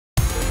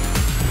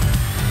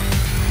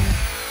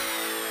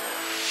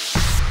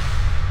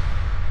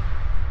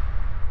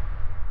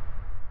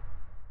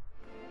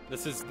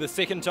This is the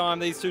second time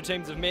these two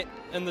teams have met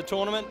in the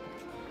tournament.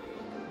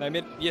 They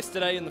met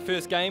yesterday in the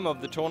first game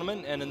of the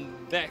tournament, and in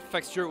that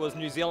fixture it was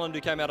New Zealand who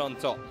came out on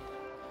top.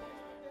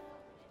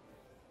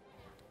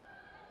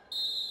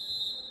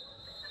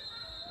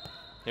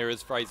 Here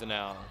is Fraser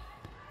now.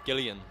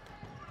 Gillian.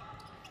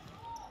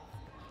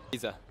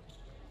 Fraser,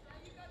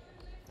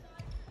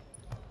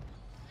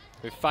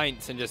 who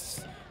feints and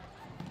just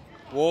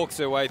walks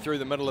her way through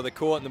the middle of the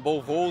court, and the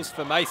ball falls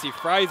for Macy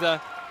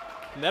Fraser.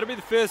 And that'll be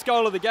the first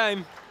goal of the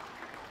game.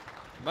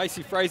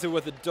 Macy Fraser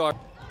with a dive.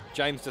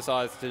 James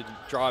decides to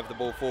drive the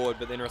ball forward,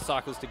 but then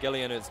recycles to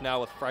Gillian. It's now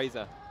with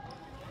Fraser.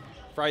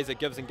 Fraser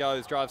gives and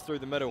goes, drives through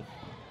the middle.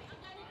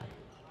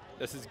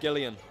 This is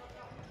Gillian.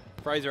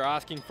 Fraser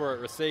asking for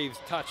it, receives,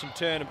 touch and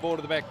turn, and ball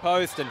to the back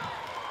post, and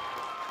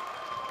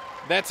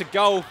that's a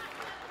goal.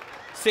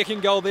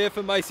 Second goal there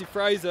for Macy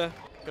Fraser.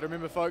 Got to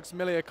remember, folks,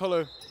 Melia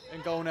Kulu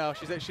in goal now.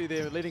 She's actually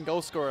their leading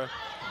goal scorer,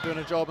 doing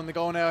a job in the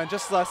goal now. And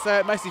just as I say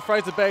it, Macy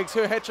Fraser bags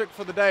her hat-trick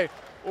for the day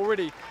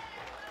already.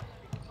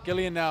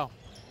 Gillian now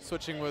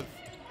switching with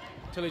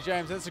Tilly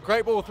James. And it's a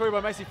great ball through by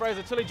Macy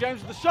Fraser. Tilly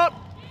James with the shot.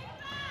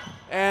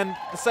 And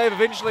the save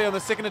eventually on the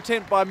second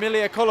attempt by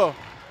Melia Kulu.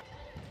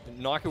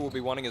 Nike will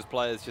be wanting his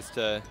players just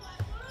to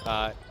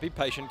be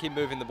patient, keep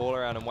moving the ball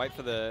around and wait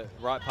for the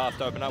right pass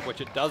to open up, which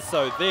it does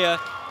so there.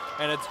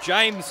 And it's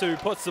James who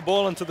puts the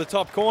ball into the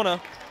top corner.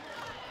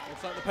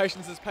 Looks like the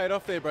patience has paid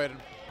off there, Braden.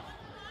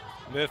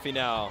 Murphy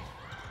now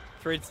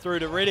threads through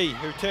to Reddy,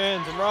 who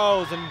turns and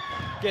rolls and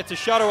gets a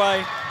shot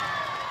away.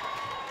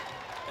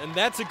 And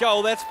that's a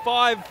goal. That's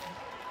 5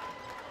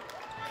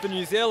 for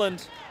New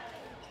Zealand.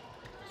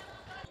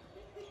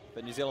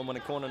 But New Zealand win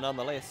a corner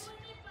nonetheless.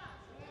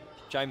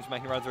 James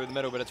making a run through the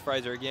middle, but it's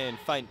Fraser again.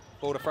 Feint.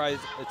 Ball to Fraser,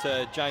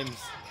 to James.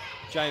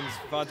 James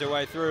finds her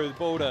way through. The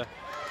ball to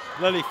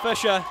Lily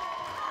Fisher.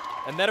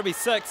 And that'll be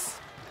 6.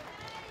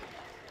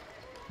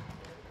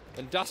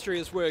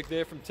 Industrious work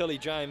there from Tilly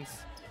James.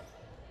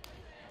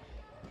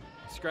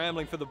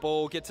 Scrambling for the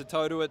ball, gets a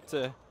toe to it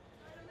to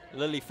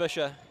Lily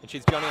Fisher, and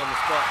she's Johnny on the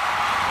spot.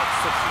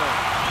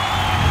 That's 6-0.